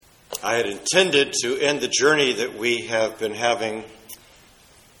I had intended to end the journey that we have been having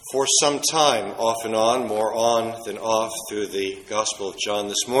for some time, off and on, more on than off, through the Gospel of John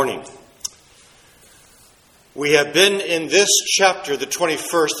this morning. We have been in this chapter, the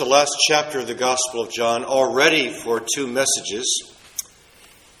 21st, the last chapter of the Gospel of John, already for 2 messages.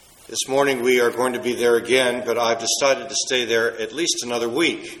 This morning we are going to be there again, but I've decided to stay there at least another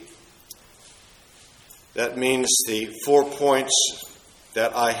week. That means the 4 points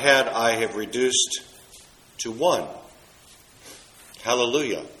that I have reduced to 1.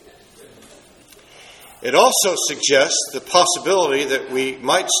 Hallelujah. It also suggests the possibility that we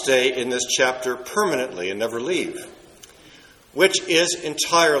might stay in this chapter permanently and never leave, which is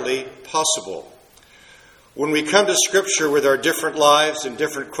entirely possible. When we come to Scripture with our different lives and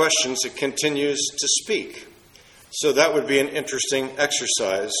different questions, it continues to speak. So that would be an interesting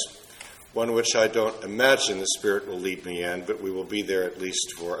exercise, one which I don't imagine the Spirit will lead me in, but we will be there at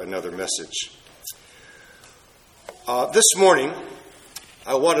least for another message. This morning,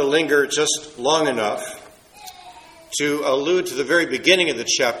 I want to linger just long enough to allude to the very beginning of the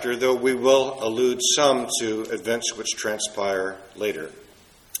chapter, though we will allude some to events which transpire later.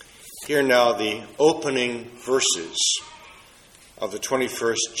 Hear now the opening verses of the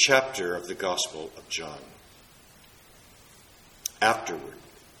 21st chapter of the Gospel of John. Afterward,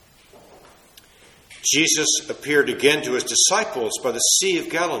 Jesus appeared again to his disciples by the Sea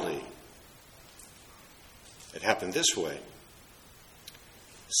of Galilee. It happened this way.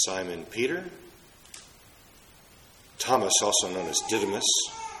 Simon Peter, Thomas, also known as Didymus,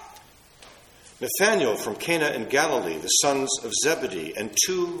 Nathanael from Cana in Galilee, the sons of Zebedee, and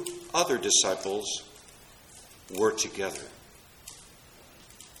 2 other disciples were together.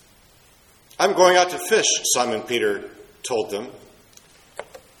 "I'm going out to fish," Simon Peter told them,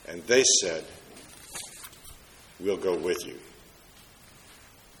 and they said, "We'll go with you."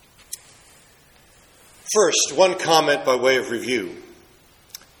 First, one comment by way of review.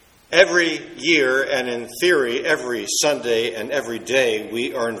 Every year, and in theory, every Sunday and every day,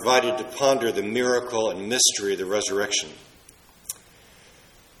 we are invited to ponder the miracle and mystery of the resurrection.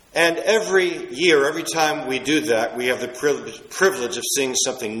 And every year, every time we do that, we have the privilege of seeing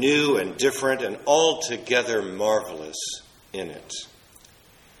something new and different and altogether marvelous in it.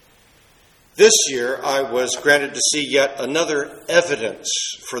 This year, I was granted to see yet another evidence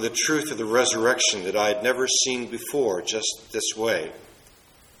for the truth of the resurrection that I had never seen before, just this way.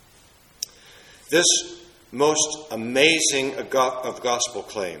 This most amazing of gospel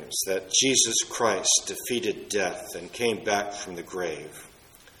claims, that Jesus Christ defeated death and came back from the grave.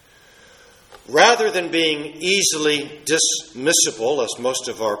 Rather than being easily dismissible, as most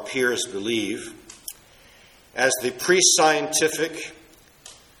of our peers believe, as the pre-scientific,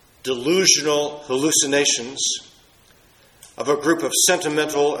 delusional hallucinations of a group of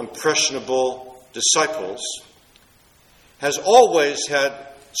sentimental, impressionable disciples, has always had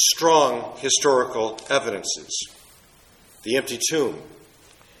strong historical evidences. The empty tomb,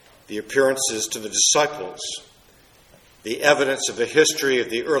 the appearances to the disciples, the evidence of the history of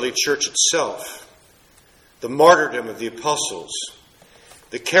the early church itself, the martyrdom of the apostles,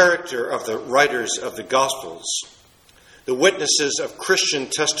 the character of the writers of the Gospels, the witnesses of Christian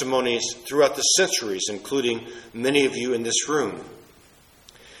testimonies throughout the centuries, including many of you in this room.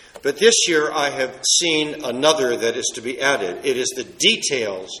 But this year I have seen another that is to be added. It is the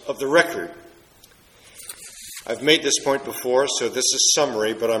details of the record. I've made this point before, so this is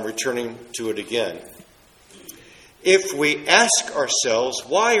summary, but I'm returning to it again. If we ask ourselves,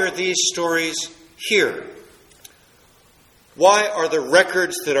 why are these stories here? Why are the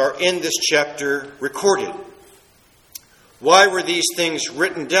records that are in this chapter recorded? Why were these things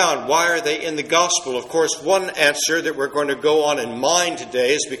written down? Why are they in the gospel? Of course, one answer that we're going to go on in mind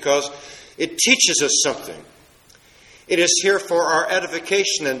today is because it teaches us something. It is here for our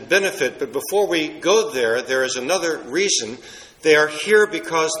edification and benefit, but before we go there, there is another reason. They are here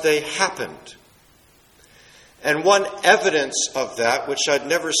because they happened. And one evidence of that, which I'd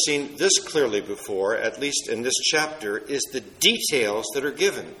never seen this clearly before, at least in this chapter, is the details that are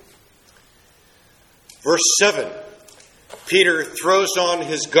given. Verse 7. Peter throws on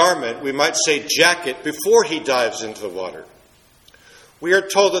his garment, we might say jacket, before he dives into the water. We are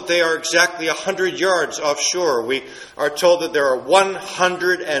told that they are exactly 100 yards offshore. We are told that there are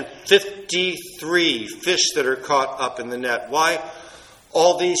 153 fish that are caught up in the net. Why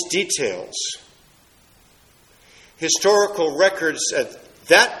all these details? Historical records at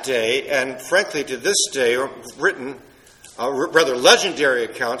that day, and frankly to this day, are written, legendary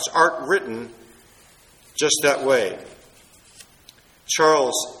accounts aren't written just that way.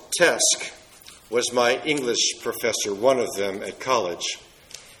 Charles Tesk was my English professor, one of them at college.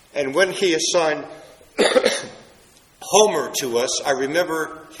 And when he assigned Homer to us, I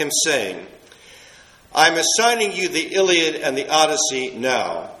remember him saying, "I'm assigning you the Iliad and the Odyssey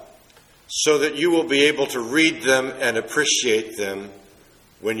now, so that you will be able to read them and appreciate them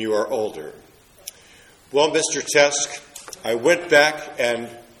when you are older." Well, Mr. Tesk, I went back and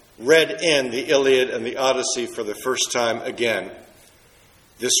read in the Iliad and the Odyssey for the first time again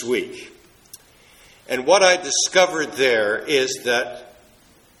this week. And what I discovered there is that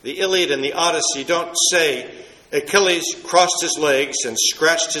the Iliad and the Odyssey don't say Achilles crossed his legs and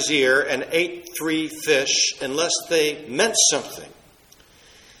scratched his ear and ate 3 fish unless they meant something.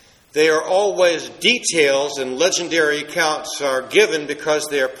 They are always details, and legendary accounts are given because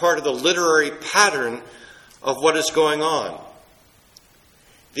they are part of the literary pattern of what is going on.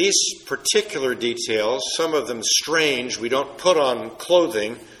 These particular details, some of them strange, we don't put on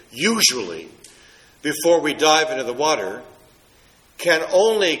clothing, usually, before we dive into the water, can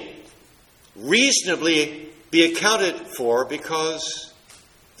only reasonably be accounted for because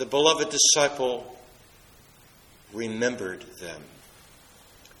the beloved disciple remembered them.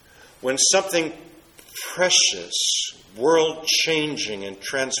 When something precious, world-changing and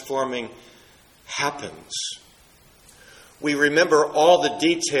transforming happens, we remember all the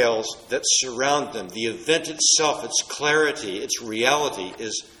details that surround them. The event itself, its clarity, its reality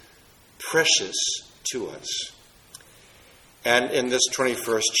is precious to us. And in this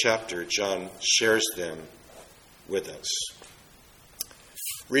 21st chapter, John shares them with us.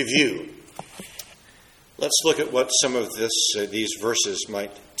 Review. Let's look at what some of these verses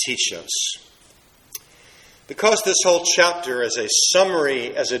might teach us. Because this whole chapter, as a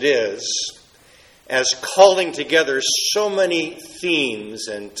summary as it is, as calling together so many themes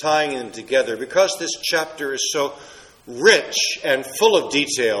and tying them together, because this chapter is so rich and full of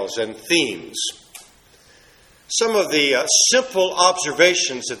details and themes, some of the simple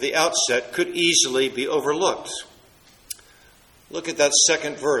observations at the outset could easily be overlooked. Look at that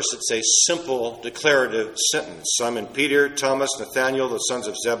second verse. It's a simple declarative sentence. Simon Peter, Thomas, Nathanael, the sons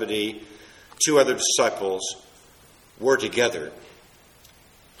of Zebedee, 2 other disciples, were together.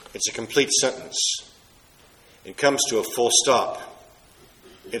 It's a complete sentence. It comes to a full stop.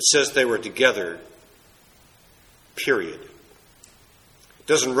 It says they were together, period. It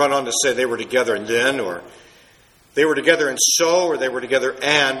doesn't run on to say they were together and then, or they were together and so, or they were together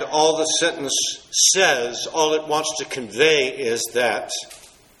and. All the sentence says, all it wants to convey is that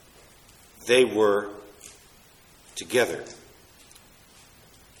they were together.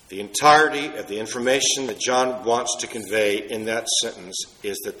 The entirety of the information that John wants to convey in that sentence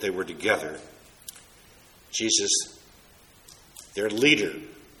is that they were together. Jesus, their leader,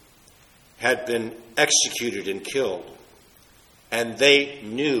 had been executed and killed, and they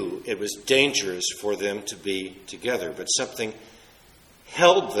knew it was dangerous for them to be together, but something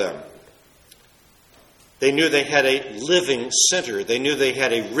held them. They knew they had a living center. They knew they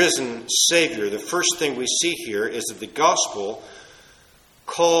had a risen Savior. The first thing we see here is that the gospel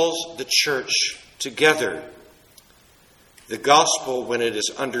calls the church together. The gospel, when it is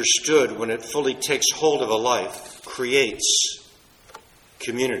understood, when it fully takes hold of a life, creates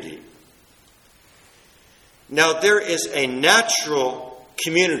community. Now, there is a natural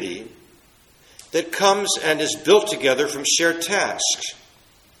community that comes and is built together from shared tasks.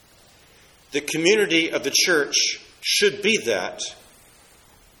 The community of the church should be that,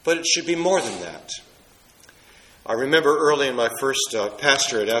 but it should be more than that. I remember early in my first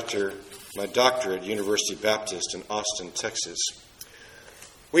pastorate after my doctorate at University Baptist in Austin, Texas.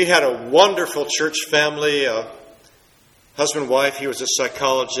 We had a wonderful church family, husband, wife. He was a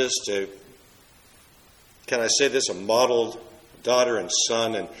psychologist, can I say this, a model daughter and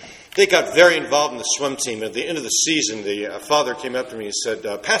son. And they got very involved in the swim team. At the end of the season, the father came up to me and said,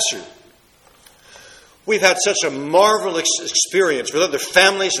 "Pastor, we've had such a marvelous experience with other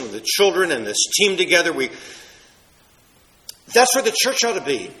families and with the children and this team together. That's where the church ought to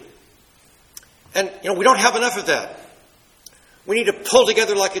be. And, we don't have enough of that. We need to pull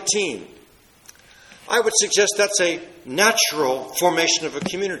together like a team." I would suggest that's a natural formation of a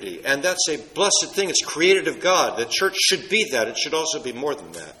community, and that's a blessed thing. It's created of God. The church should be that. It should also be more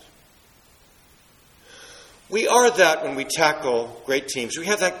than that. We are that when we tackle great teams. We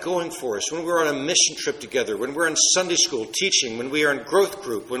have that going for us. When we're on a mission trip together, when we're in Sunday school teaching, when we are in growth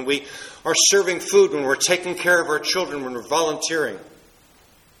group, when we are serving food, when we're taking care of our children, when we're volunteering,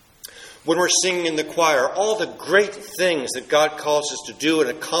 when we're singing in the choir, all the great things that God calls us to do and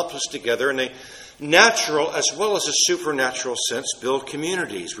accomplish together in a natural as well as a supernatural sense build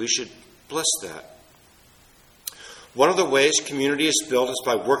communities. We should bless that. One of the ways community is built is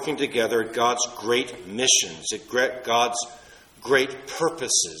by working together at God's great missions, at God's great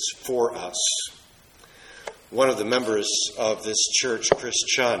purposes for us. One of the members of this church, Chris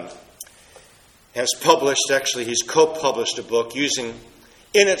Chun, has published, actually he's co-published a book using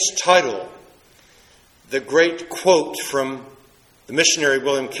in its title the great quote from the missionary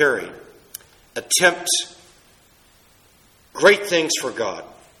William Carey, "Attempt great things for God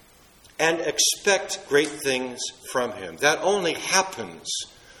and expect great things from Him." That only happens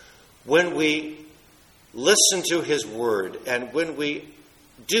when we listen to His Word and when we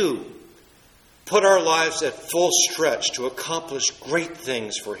do put our lives at full stretch to accomplish great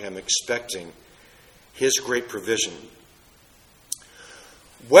things for Him, expecting His great provision.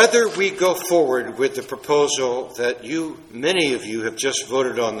 Whether we go forward with the proposal that many of you have just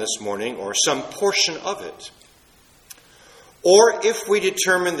voted on this morning, or some portion of it, or if we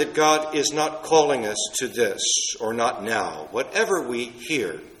determine that God is not calling us to this, or not now, whatever we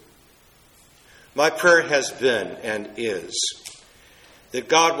hear, my prayer has been and is that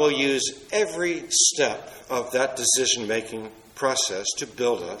God will use every step of that decision-making process to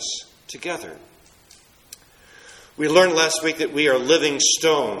build us together. We learned last week that we are living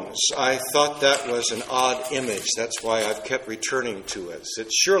stones. I thought that was an odd image. That's why I've kept returning to it.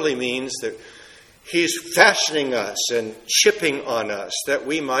 It surely means that He's fashioning us and chipping on us, that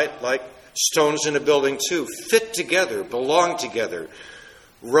we might, like stones in a building too, fit together, belong together,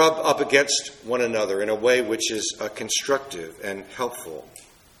 rub up against one another in a way which is constructive and helpful.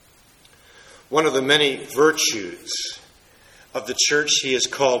 One of the many virtues of the church He has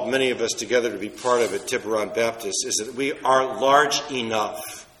called many of us together to be part of at Tiburon Baptist is that we are large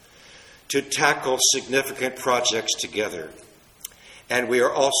enough to tackle significant projects together. And we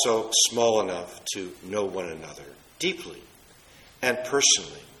are also small enough to know one another deeply and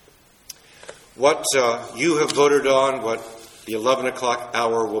personally. What you have voted on, what the 11 o'clock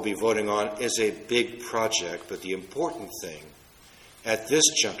hour will be voting on, is a big project. But the important thing at this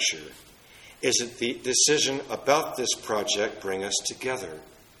juncture is that the decision about this project bring us together,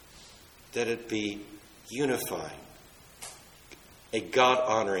 that it be unifying, a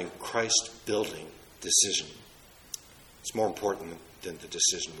God-honoring, Christ-building decision. It's more important than the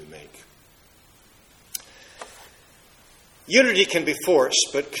decision we make. Unity can be forced,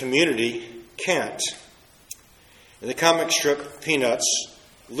 but community can't. In the comic strip Peanuts,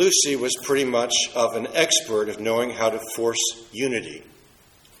 Lucy was pretty much of an expert of knowing how to force unity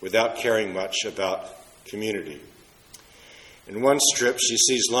without caring much about community. In one strip, she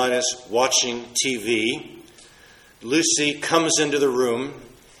sees Linus watching TV. Lucy comes into the room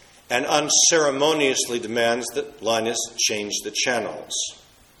and unceremoniously demands that Linus change the channels.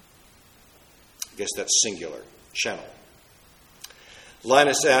 I guess that's singular, channel.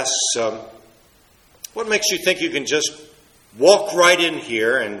 Linus asks, "What makes you think you can just walk right in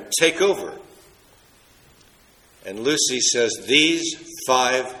here and take over?" And Lucy says, "These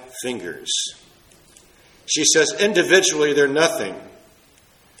 5 fingers." She says, "Individually, they're nothing.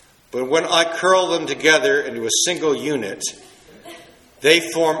 But when I curl them together into a single unit,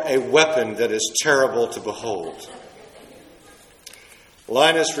 they form a weapon that is terrible to behold."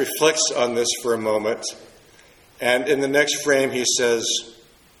 Linus reflects on this for a moment, and in the next frame he says,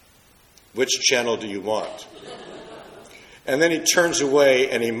 "Which channel do you want?" And then he turns away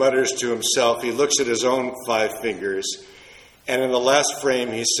and he mutters to himself. He looks at his own 5 fingers, and in the last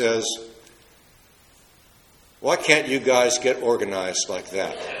frame he says, "Why can't you guys get organized like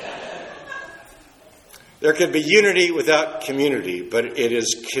that?" There can be unity without community, but it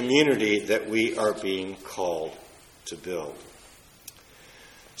is community that we are being called to build.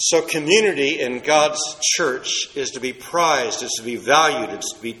 So community in God's church is to be prized, it's to be valued,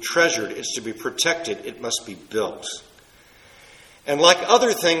 it's to be treasured, it's to be protected, it must be built. And like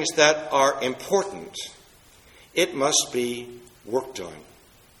other things that are important, it must be worked on.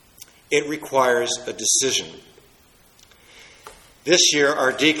 It requires a decision. This year,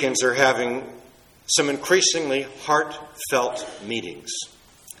 our deacons are having some increasingly heartfelt meetings.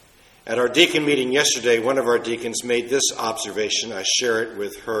 At our deacon meeting yesterday, one of our deacons made this observation. I share it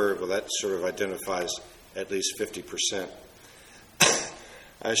with her. Well, that sort of identifies at least 50%.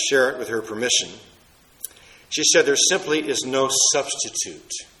 I share it with her permission. She said, "There simply is no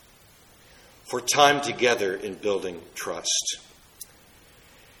substitute for time together in building trust."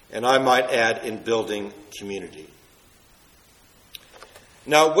 And I might add, in building community.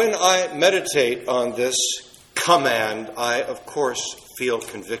 Now, when I meditate on this command, I, of course, feel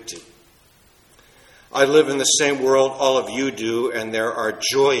convicted. I live in the same world all of you do, and there are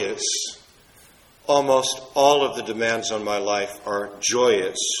joyous, almost all of the demands on my life are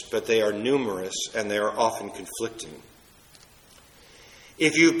joyous, but they are numerous and they are often conflicting.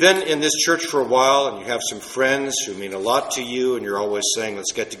 If you've been in this church for a while and you have some friends who mean a lot to you and you're always saying,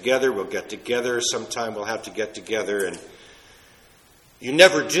 let's get together, we'll get together, sometime we'll have to get together, and you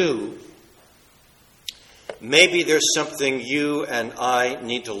never do, maybe there's something you and I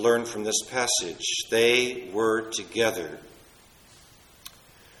need to learn from this passage. They were together.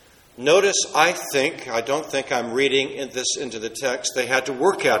 Notice, I don't think I'm reading this into the text, they had to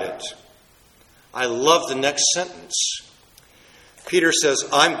work at it. I love the next sentence. Peter says,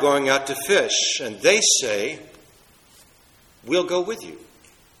 I'm going out to fish. And they say, we'll go with you.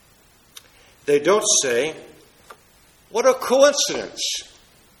 They don't say, what a coincidence.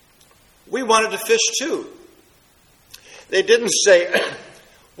 We wanted to fish too. They didn't say,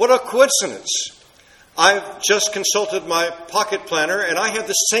 what a coincidence. I've just consulted my pocket planner and I have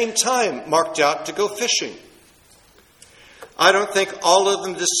the same time marked out to go fishing. I don't think all of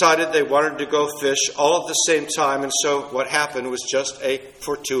them decided they wanted to go fish all at the same time, and so what happened was just a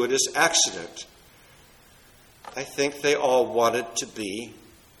fortuitous accident. I think they all wanted to be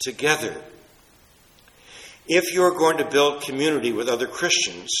together. If you're going to build community with other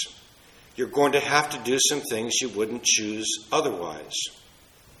Christians, you're going to have to do some things you wouldn't choose otherwise.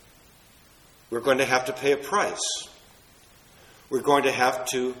 We're going to have to pay a price. We're going to have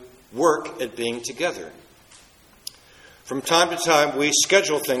to work at being together. From time to time, we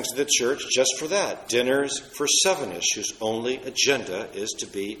schedule things at the church just for that. Dinners for 7-ish, whose only agenda is to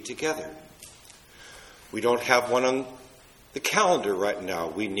be together. We don't have one on the calendar right now.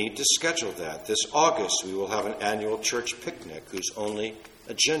 We need to schedule that. This August, we will have an annual church picnic whose only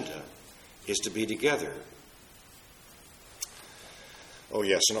agenda is to be together. Oh,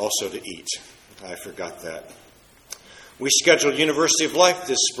 yes, and also to eat. I forgot that. We scheduled University of Life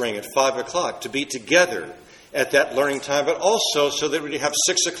this spring at 5 o'clock to be together at that learning time, but also so that we'd have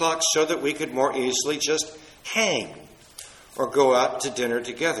 6 o'clock so that we could more easily just hang or go out to dinner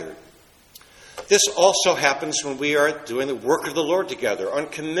together. This also happens when we are doing the work of the Lord together on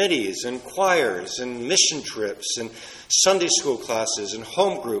committees and choirs and mission trips and Sunday school classes and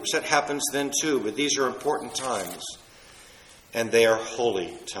home groups. That happens then too, but these are important times, and they are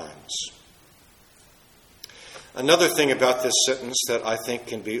holy times. Another thing about this sentence that I think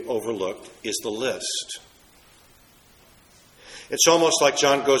can be overlooked is the list. It's almost like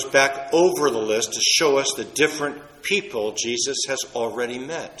John goes back over the list to show us the different people Jesus has already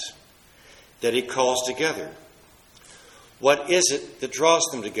met, that he calls together. What is it that draws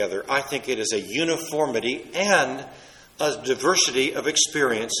them together? I think it is a uniformity and a diversity of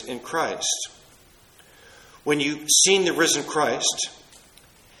experience in Christ. When you've seen the risen Christ,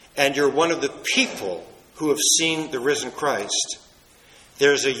 and you're one of the people who have seen the risen Christ,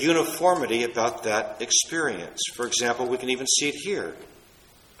 there's a uniformity about that experience. For example, we can even see it here.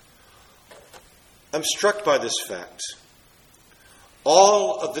 I'm struck by this fact.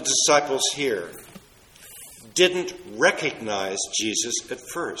 All of the disciples here didn't recognize Jesus at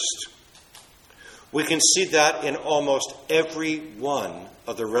first. We can see that in almost every one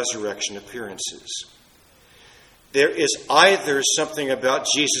of the resurrection appearances. There is either something about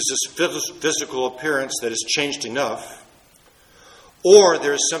Jesus' physical appearance that has changed enough, or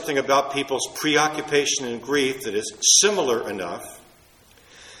there is something about people's preoccupation and grief that is similar enough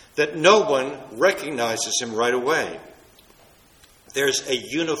that no one recognizes him right away. There's a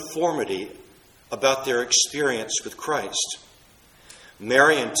uniformity about their experience with Christ.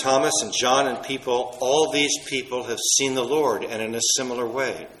 Mary and Thomas and John and people, all these people have seen the Lord, and in a similar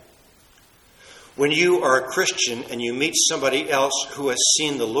way. When you are a Christian and you meet somebody else who has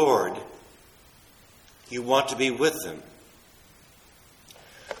seen the Lord, you want to be with them.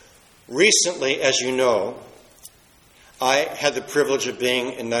 Recently, as you know, I had the privilege of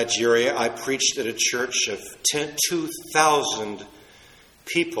being in Nigeria. I preached at a church of 2,000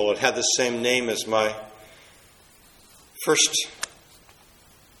 people. It had the same name as my first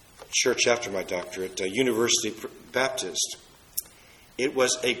church after my doctorate, University Baptist. It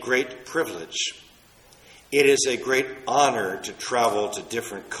was a great privilege. It is a great honor to travel to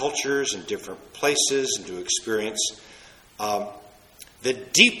different cultures and different places and to experience the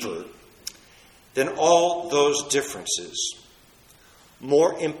deeper than all those differences,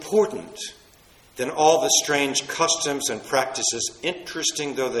 more important than all the strange customs and practices,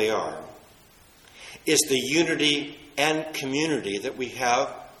 interesting though they are, is the unity and community that we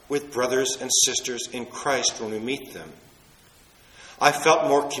have with brothers and sisters in Christ when we meet them. I felt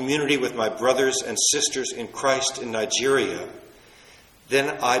more community with my brothers and sisters in Christ in Nigeria than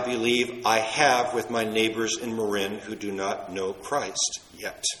I believe I have with my neighbors in Marin who do not know Christ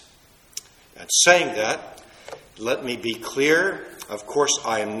yet. And saying that, let me be clear. Of course,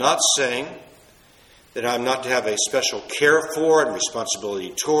 I am not saying that I'm not to have a special care for and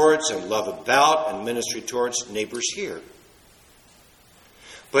responsibility towards and love about and ministry towards neighbors here.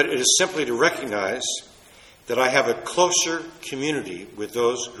 But it is simply to recognize that I have a closer community with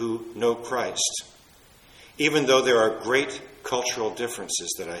those who know Christ, even though there are great cultural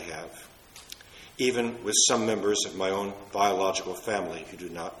differences that I have, even with some members of my own biological family who do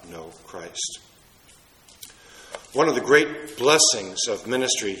not know Christ. One of the great blessings of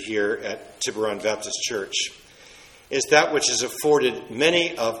ministry here at Tiburon Baptist Church is that which has afforded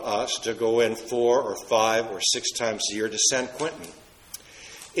many of us to go in 4 or 5 or 6 times a year to San Quentin.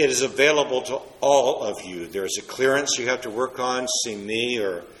 It is available to all of you. There's a clearance you have to work on. See me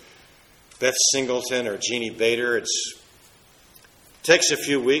or Beth Singleton or Jeannie Bader. It takes a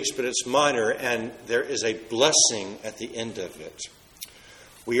few weeks, but it's minor, and there is a blessing at the end of it.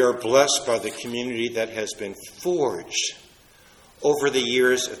 We are blessed by the community that has been forged over the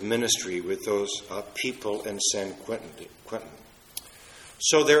years of ministry with those people in San Quentin.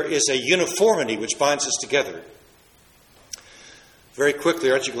 So there is a uniformity which binds us together. Very quickly,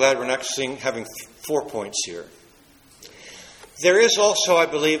 aren't you glad we're not having 4 points here? There is also, I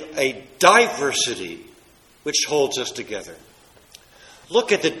believe, a diversity which holds us together.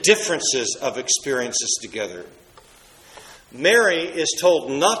 Look at the differences of experiences together. Mary is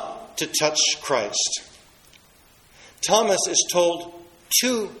told not to touch Christ. Thomas is told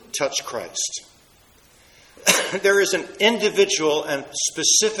to touch Christ. There is an individual and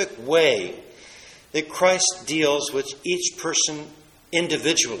specific way that Christ deals with each person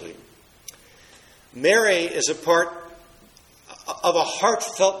individually. Mary is a part of a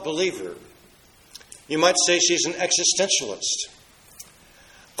heartfelt believer. You might say she's an existentialist.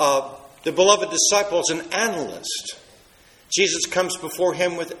 The beloved disciple is an analyst. Jesus comes before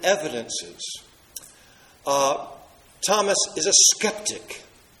him with evidences. Thomas is a skeptic.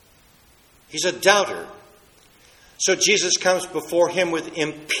 He's a doubter. So Jesus comes before him with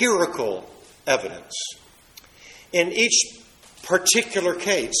empirical evidence. In each particular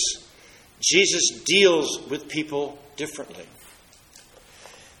case, Jesus deals with people differently.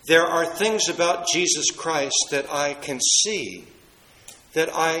 There are things about Jesus Christ that I can see, that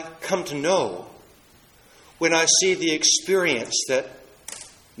I come to know when I see the experience that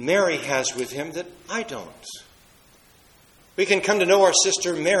Mary has with him that I don't. We can come to know our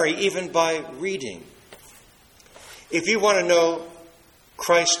sister Mary even by reading. If you want to know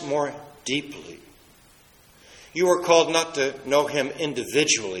Christ more deeply, you are called not to know him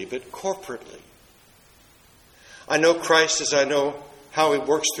individually, but corporately. I know Christ as I know how he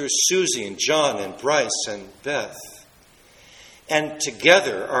works through Susie and John and Bryce and Beth. And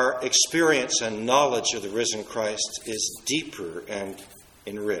together, our experience and knowledge of the risen Christ is deeper and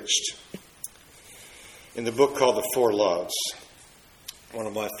enriched. In the book called The Four Loves, one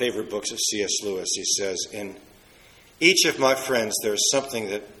of my favorite books of C.S. Lewis, he says, in each of my friends, there's something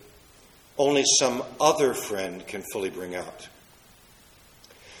that only some other friend can fully bring out.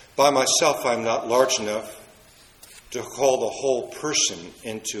 By myself, I'm not large enough to call the whole person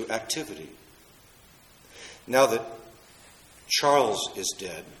into activity. Now that Charles is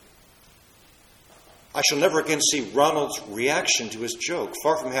dead, I shall never again see Ronald's reaction to his joke.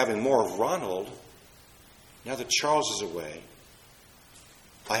 Far from having more of Ronald, now that Charles is away,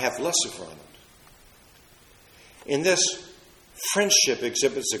 I have less of Ronald. In this, friendship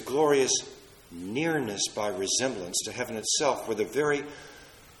exhibits a glorious nearness by resemblance to heaven itself, where the very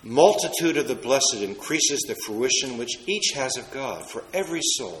multitude of the blessed increases the fruition which each has of God, for every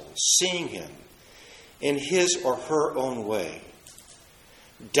soul, seeing him in his or her own way,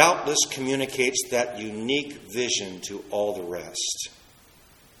 doubtless communicates that unique vision to all the rest.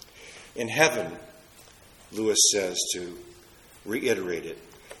 In heaven, Lewis says, to reiterate it,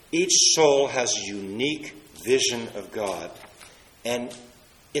 each soul has a unique vision of God, and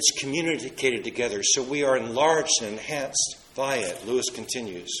it's communicated together, so we are enlarged and enhanced by it. Lewis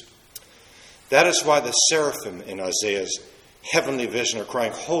continues, that is why the seraphim in Isaiah's heavenly vision are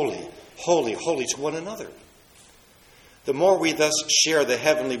crying, holy, holy, holy to one another. The more we thus share the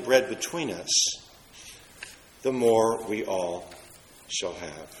heavenly bread between us, the more we all shall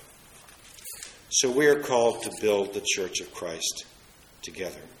have. So we are called to build the church of Christ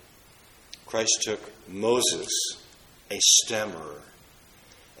together. Christ took Moses, a stammerer,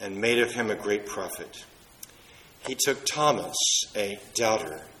 and made of him a great prophet. He took Thomas, a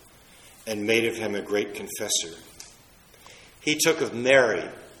doubter, and made of him a great confessor. He took of Mary,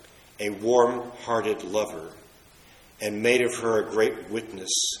 a warm-hearted lover, and made of her a great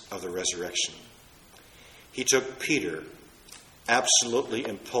witness of the resurrection. He took Peter, absolutely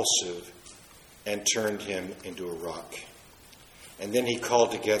impulsive, and turned him into a rock. And then he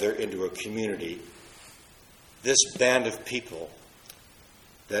called together into a community this band of people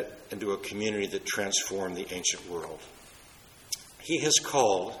into a community that transformed the ancient world. He has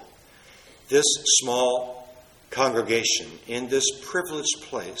called this small congregation in this privileged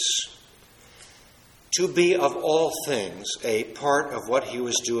place to be, of all things, a part of what he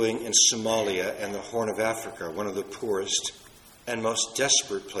was doing in Somalia and the Horn of Africa, one of the poorest and most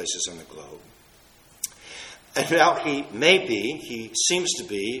desperate places on the globe. And now he seems to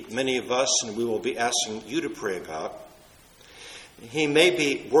be, many of us, and we will be asking you to pray about, he may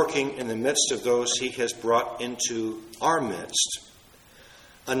be working in the midst of those he has brought into our midst,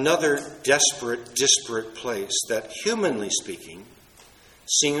 another desperate, disparate place that, humanly speaking,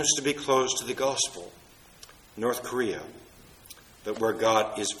 seems to be closed to the gospel, North Korea, but where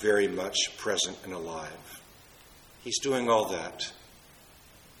God is very much present and alive. He's doing all that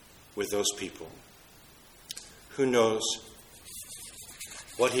with those people. Who knows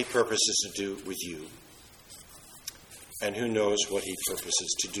what he purposes to do with you, and who knows what he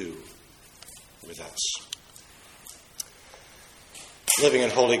purposes to do with us. Living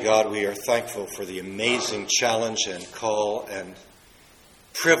and holy God, we are thankful for the amazing challenge and call and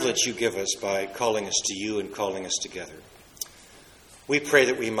privilege you give us by calling us to you and calling us together. We pray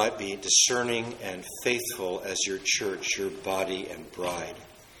that we might be discerning and faithful as your church, your body and bride,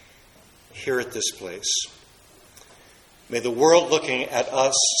 here at this place. May the world looking at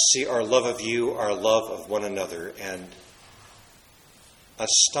us see our love of you, our love of one another, and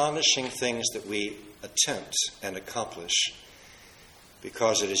astonishing things that we attempt and accomplish,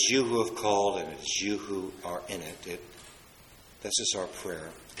 because it is you who have called and it is you who are in it. This is our prayer.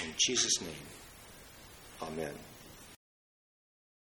 In Jesus' name, amen.